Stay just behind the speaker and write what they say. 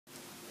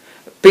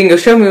Pingu,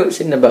 show me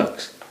what's in the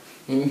box.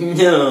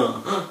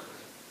 No.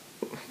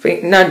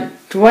 No,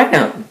 why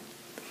not?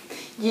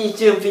 You're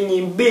something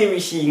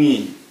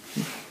embarrassing.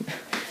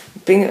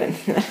 Pingu,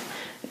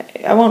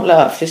 I won't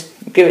laugh. Just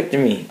give it to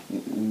me.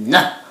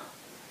 No.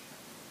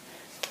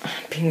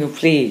 Pingu,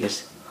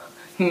 please.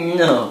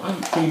 No.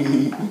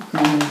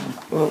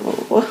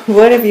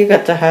 What have you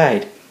got to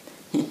hide?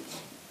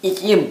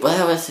 It's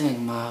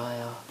embarrassing,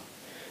 Mario.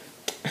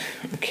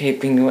 Okay,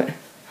 Pingu, what?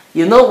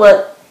 You know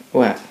what?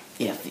 What?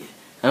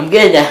 I'm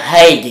gonna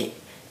hide it,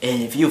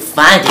 and if you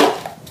find it,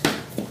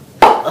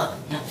 oh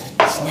no,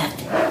 snap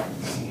it.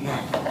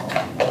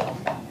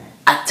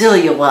 I tell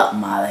you what,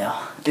 Mario,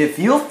 if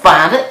you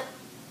find it,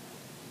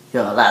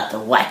 you're allowed to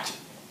watch it.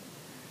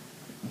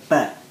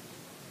 But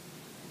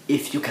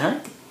if you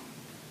can't,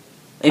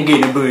 I'm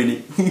gonna burn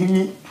it.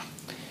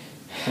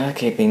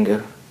 Okay,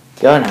 Pingu,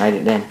 go and hide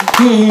it then.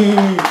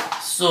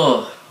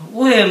 So,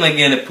 where am I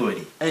gonna put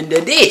it? Under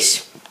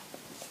this?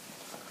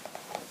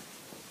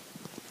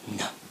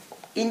 No.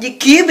 In the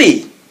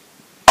cubby.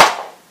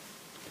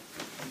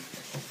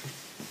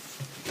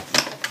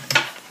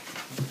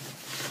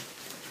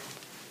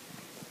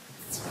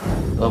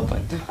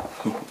 Open.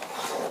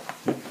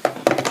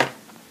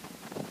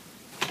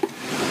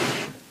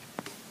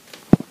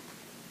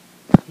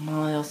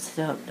 Mario,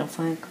 stop the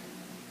fuck.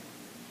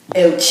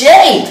 Oh,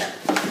 Jade!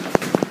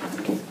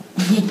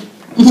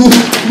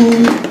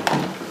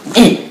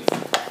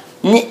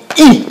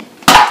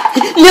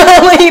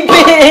 No, he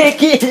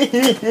big!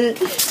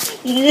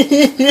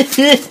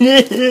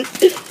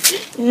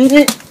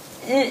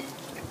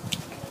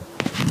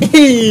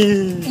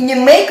 In the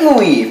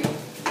microwave.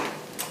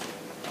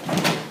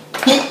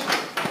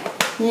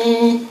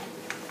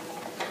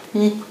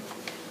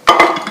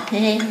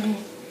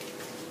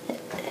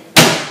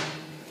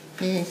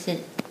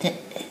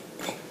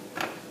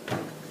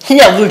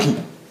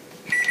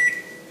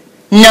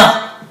 No.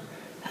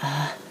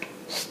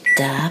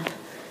 Stop.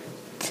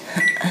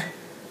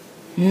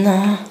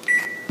 No.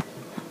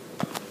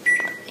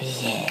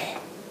 Yeah.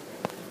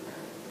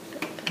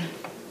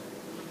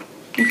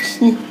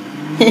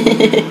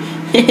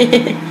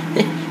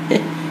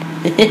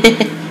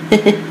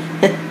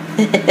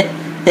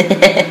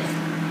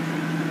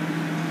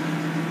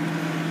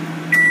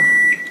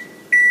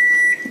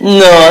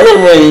 No, it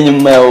went in the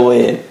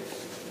microwave.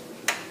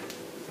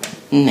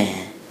 Nah.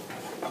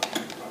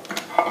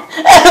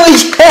 Oh,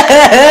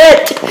 God!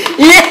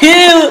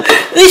 Ew!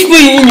 Let's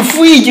put it in the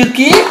fridge,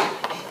 okay?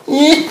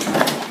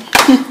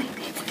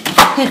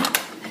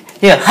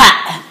 You're hot.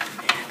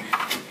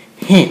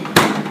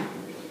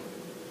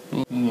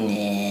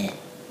 Nah.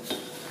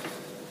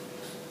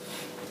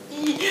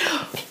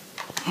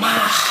 My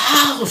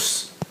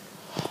house.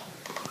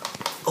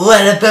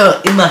 What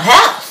about in my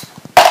house?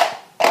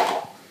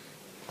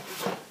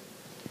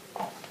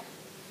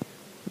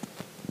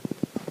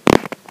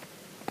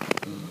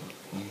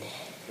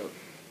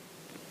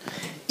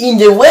 In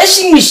the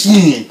washing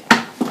machine.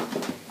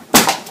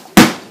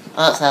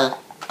 Oh, sorry.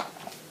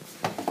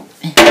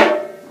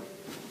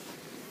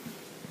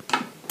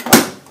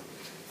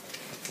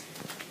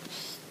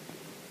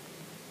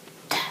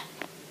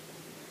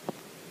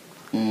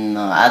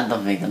 No, I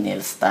don't think I need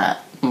to start.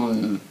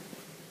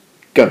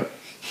 Go.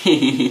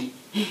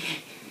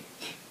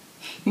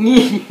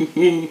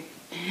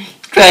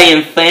 Try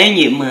and find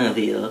it,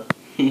 Mario.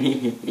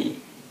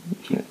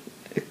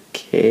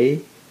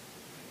 Okay.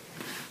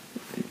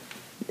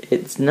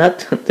 It's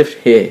not under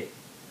here.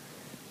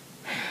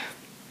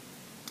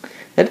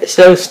 That is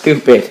so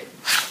stupid.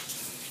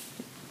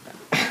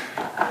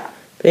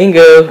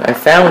 Bingo! I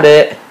found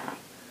it.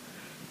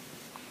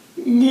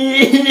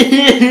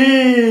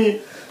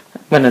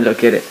 I'm gonna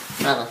look at it.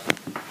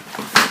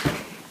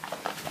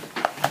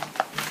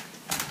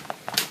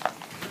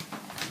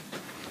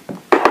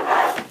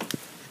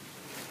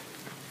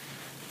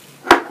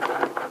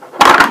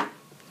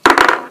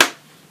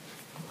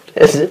 What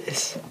is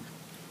this?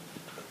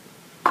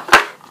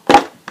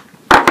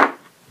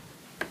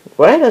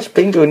 Why does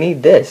Pingu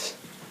need this?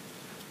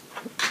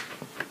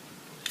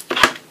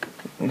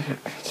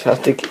 It's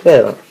hard to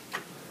kill.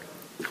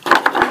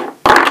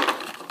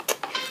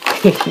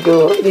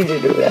 Pingu, why did you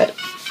do that?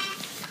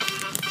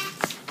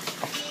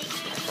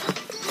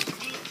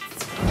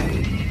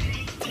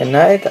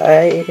 Tonight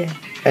I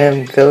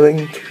am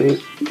going to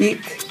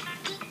eat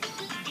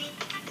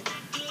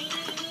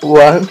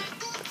one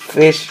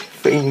fish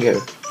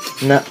finger,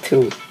 not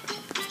two.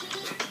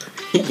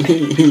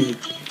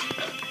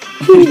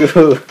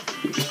 Pingu.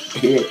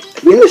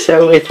 You're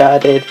so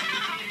retarded.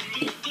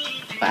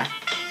 What?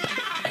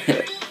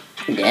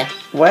 Yeah?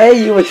 Why are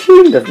you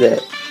ashamed of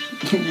that?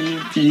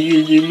 Because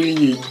I'm in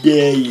a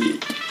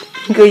diet.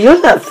 Pingu,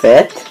 you're not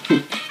fat.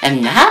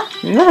 I'm not?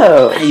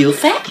 No. Are you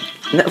fat?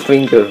 No,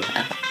 Pingu.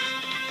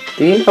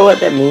 Do you know what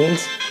that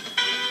means?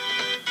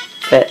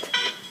 Fat.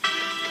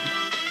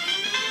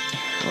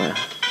 Well.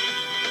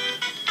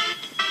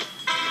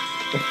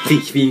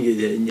 Fish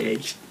fingers are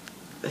nice.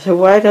 So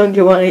why don't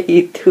you want to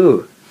eat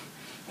two?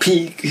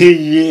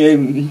 Because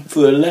I'm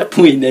full up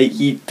when I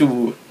eat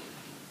two.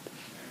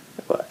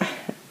 What?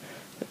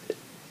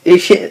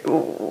 Shit,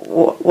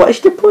 what's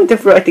the point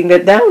of writing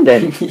that down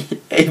then?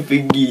 I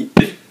forget.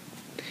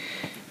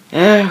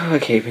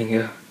 Okay,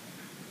 Pingu.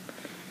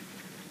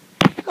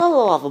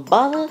 Hello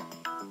everybody.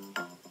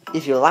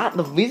 If you like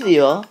the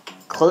video,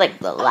 click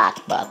the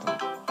like button.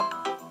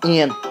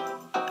 And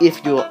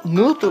if you're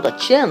new to the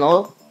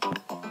channel,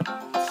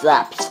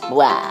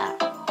 subscribe.